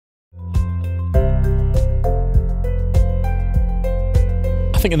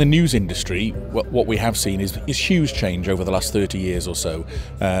think in the news industry, what we have seen is huge change over the last 30 years or so,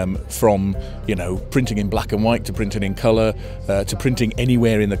 from printing in black and white to printing in colour, to printing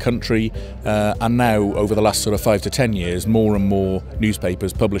anywhere in the country, and now over the last sort of 5 to 10 years, more and more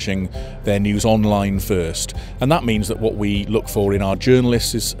newspapers publishing their news online first, and that means that what we look for in our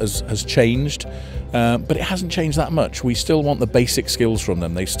journalists has changed. But it hasn't changed that much. We still want the basic skills from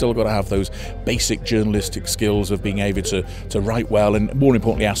them. They've still got to have those basic journalistic skills of being able to write well and, more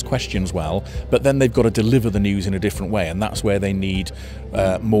importantly, ask questions well. But then they've got to deliver the news in a different way, and that's where they need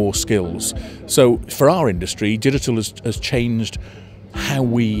more skills. So for our industry, digital has changed how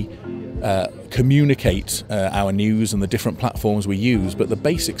we communicate our news and the different platforms we use, but the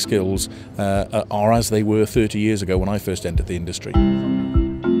basic skills are as they were 30 years ago when I first entered the industry.